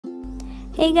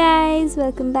Hey guys,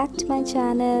 welcome back to my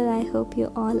channel. I hope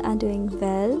you all are doing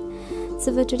well.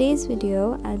 So for today's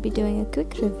video, I'll be doing a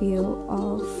quick review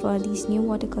of these new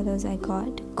watercolors I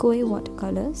got, Koi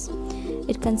watercolors.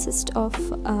 It consists of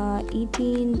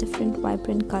 18 different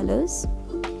vibrant colors.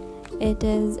 It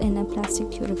is in a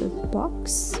plastic durable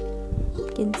box.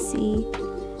 You can see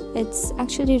it's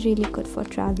actually really good for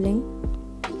traveling.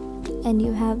 And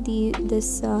you have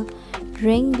this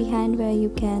ring behind where you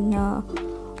can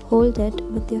hold it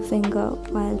with your finger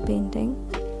while painting.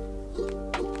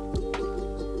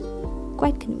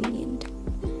 Quite convenient.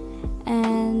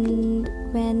 And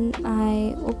when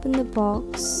I open the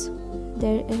box,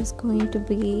 there is going to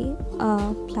be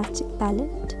a plastic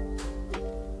palette.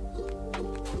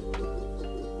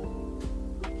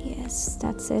 Yes,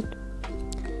 that's it.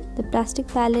 The plastic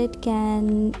palette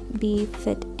can be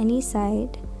fit any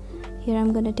side. Here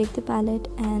I'm gonna take the palette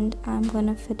and I'm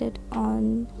gonna fit it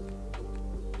on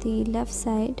the left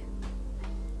side.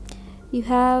 You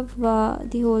have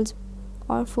the holes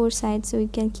or four sides, so you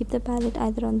can keep the palette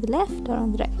either on the left or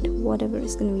on the right, whatever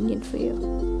is convenient for you.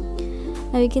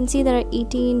 Now you can see there are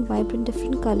 18 vibrant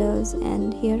different colors,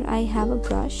 and here I have a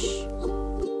brush.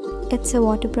 It's a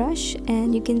water brush,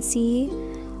 and you can see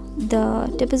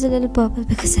the tip is a little purple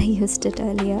because I used it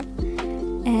earlier.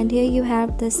 And here you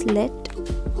have this lid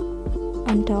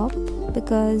on top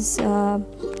because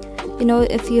you know,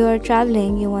 if you're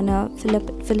traveling, you wanna fill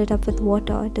it up with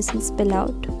water, it doesn't spill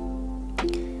out.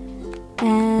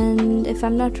 And if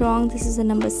I'm not wrong, this is a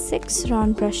number 6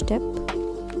 round brush tip.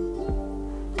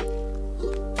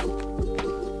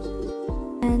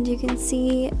 And you can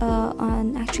see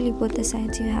on actually both the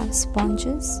sides you have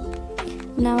sponges.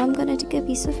 Now I'm gonna take a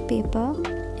piece of paper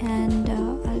and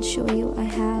I'll show you. I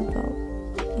have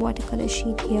a watercolor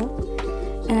sheet here,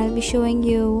 and I'll be showing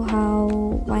you how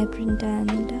vibrant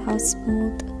and how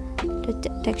smooth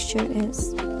the texture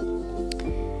is.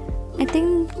 I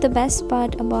think the best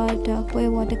part about Koi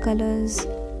watercolors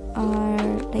are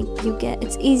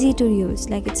it's easy to use.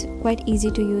 Like, it's quite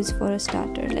easy to use for a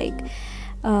starter. Like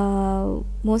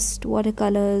most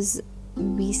watercolors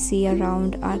we see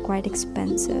around are quite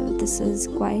expensive. This is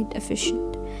quite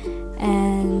efficient,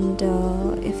 and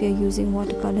if you're using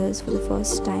watercolors for the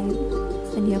first time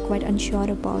and you're quite unsure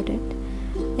about it,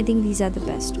 I think these are the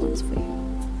best ones for you.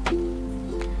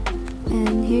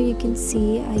 And here you can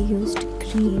see I used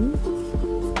green.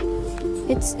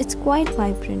 It's quite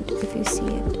vibrant if you see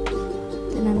it.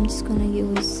 Then I'm just gonna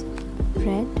use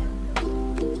red.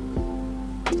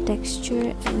 The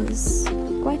texture is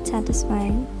quite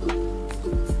satisfying.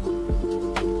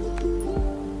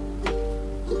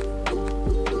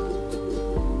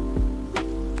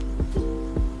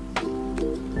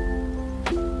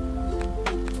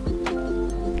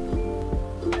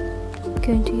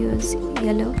 Going to use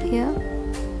yellow here.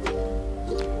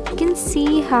 You can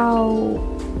see how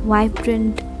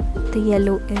vibrant the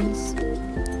yellow is.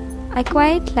 I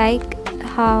quite like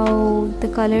how the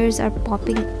colors are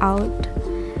popping out,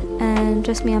 and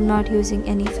trust me, I'm not using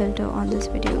any filter on this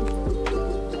video.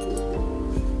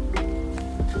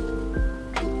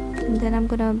 And then I'm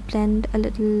gonna blend a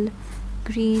little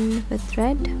green with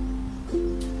red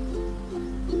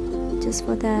just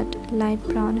for that light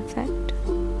brown effect.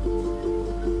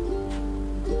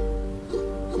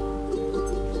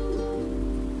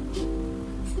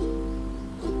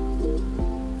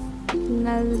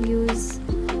 I'll use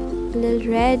a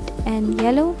little red and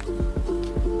yellow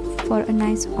for a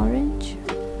nice orange.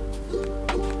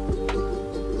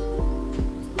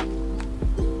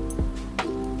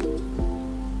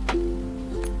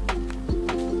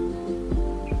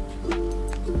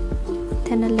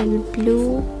 Then a little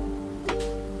blue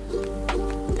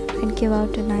that might give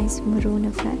out a nice maroon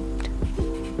effect,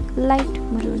 light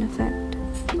maroon effect.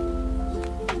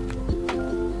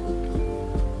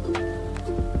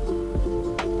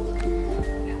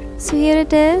 So here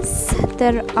it is.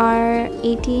 There are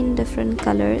 18 different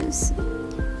colors.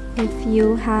 If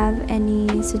you have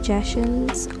any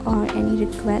suggestions or any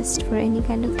requests for any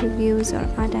kind of reviews or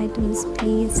art items,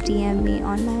 please DM me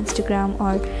on my Instagram,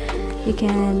 or you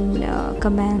can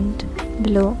comment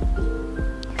below.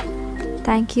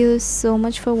 Thank you so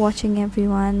much for watching,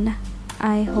 everyone.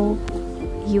 I hope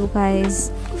you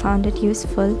guys found it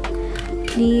useful.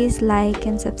 Please like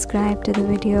and subscribe to the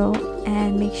video,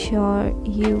 and make sure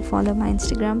you follow my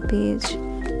Instagram page.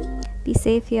 Be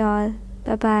safe, y'all.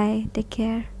 Bye bye. Take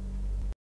care.